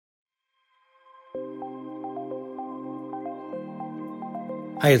Hi,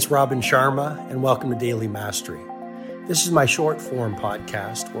 it's Robin Sharma, and welcome to Daily Mastery. This is my short-form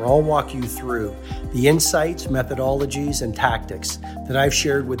podcast where I'll walk you through the insights, methodologies, and tactics that I've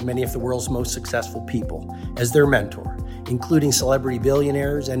shared with many of the world's most successful people as their mentor, including celebrity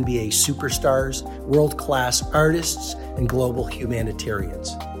billionaires, NBA superstars, world-class artists, and global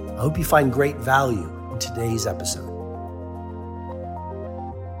humanitarians. I hope you find great value in today's episode.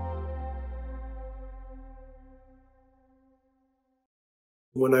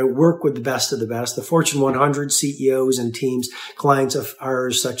 When I work with the best of the best, the Fortune 100 CEOs and teams, clients of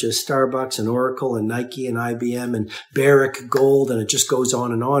ours such as Starbucks and Oracle and Nike and IBM and Barrick Gold, and it just goes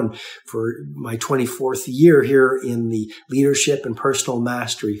on for my 24th year here in the leadership and personal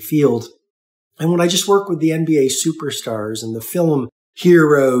mastery field. And when I just work with the NBA superstars and the film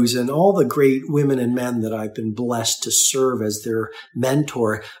heroes and all the great women and men that I've been blessed to serve as their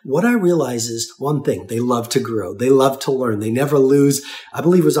mentor, what I realize is one thing: they love to grow. They love to learn. They never lose. I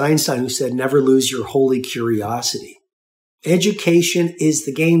believe it was Einstein who said, never lose your holy curiosity. Education is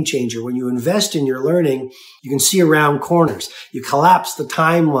the game changer. When you invest in your learning, you can see around corners. You collapse the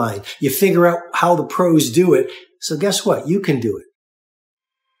timeline. You figure out how the pros do it. So guess what? You can do it.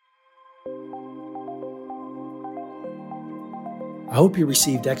 I hope you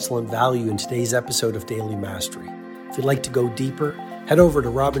received excellent value in today's episode of Daily Mastery. If you'd like to go deeper, head over to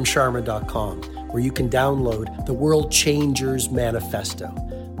robinsharma.com, where you can download the World Changers Manifesto,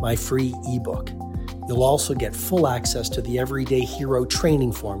 my free ebook. You'll also get full access to the Everyday Hero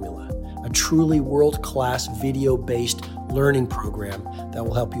Training Formula, a truly world-class video-based learning program that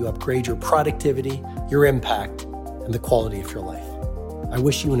will help you upgrade your productivity, your impact, and the quality of your life. I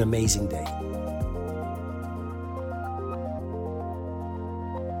wish you an amazing day.